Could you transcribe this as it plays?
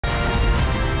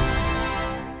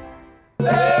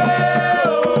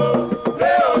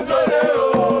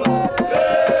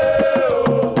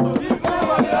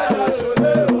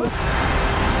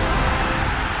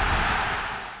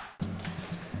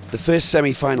The first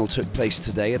semi-final took place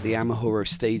today at the Amahoro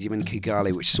Stadium in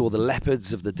Kigali, which saw the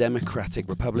Leopards of the Democratic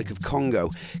Republic of Congo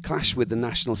clash with the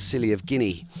National Silly of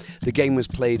Guinea. The game was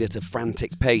played at a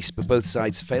frantic pace, but both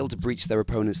sides failed to breach their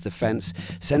opponent's defence,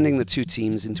 sending the two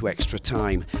teams into extra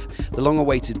time. The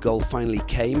long-awaited goal finally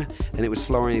came, and it was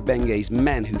Florent Ibenge's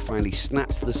men who finally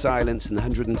snapped the silence in the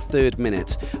 103rd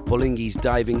minute. Bolingi's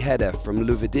diving header from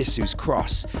Luvidisu's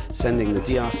cross, sending the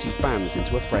DRC fans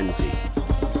into a frenzy.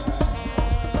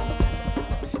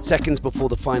 Seconds before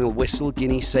the final whistle,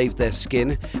 Guinea saved their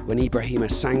skin when Ibrahima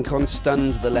Sankon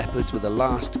stunned the Leopards with a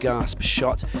last-gasp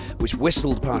shot, which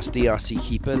whistled past DRC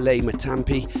keeper Lei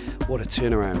Matampi. What a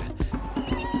turnaround.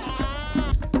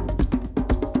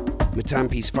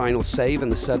 Matampi's final save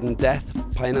and the sudden death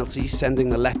penalty sending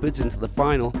the Leopards into the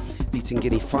final, beating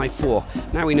Guinea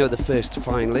 5-4. Now we know the first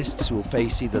finalists who will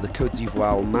face either the Côte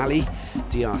d'Ivoire or Mali.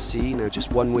 DRC now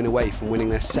just one win away from winning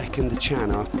their second CHAN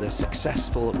after their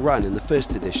successful run in the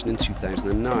first edition in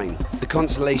 2009. The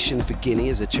consolation for Guinea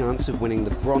is a chance of winning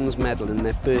the bronze medal in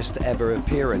their first ever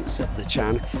appearance at the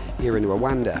CHAN here in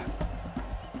Rwanda.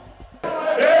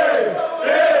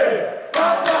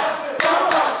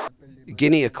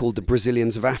 Guinea are called the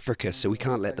Brazilians of Africa, so we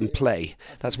can't let them play.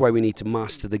 That's why we need to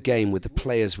master the game with the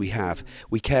players we have.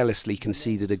 We carelessly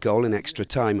conceded a goal in extra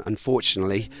time,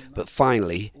 unfortunately, but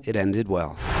finally it ended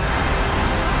well.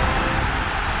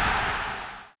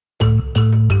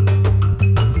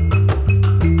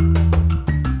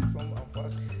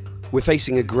 We're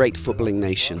facing a great footballing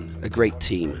nation, a great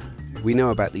team. We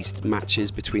know about these matches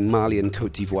between Mali and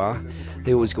Côte d'Ivoire.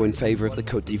 They always go in favour of the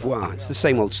Côte d'Ivoire. It's the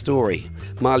same old story.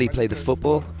 Mali play the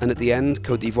football, and at the end,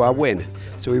 Côte d'Ivoire win.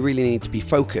 So we really need to be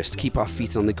focused, keep our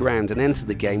feet on the ground, and enter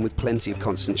the game with plenty of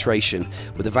concentration.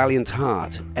 With a valiant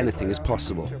heart, anything is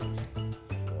possible.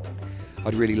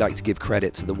 I'd really like to give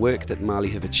credit to the work that Mali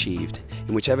have achieved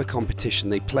in whichever competition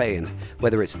they play in,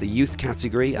 whether it's the youth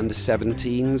category,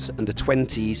 under-17s,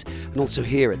 under-20s, and also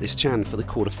here at this CHAN for the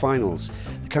quarter-finals.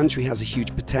 The country has a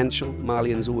huge potential.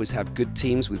 Malians always have good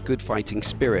teams with good fighting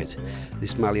spirit.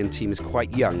 This Malian team is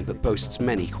quite young but boasts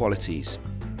many qualities.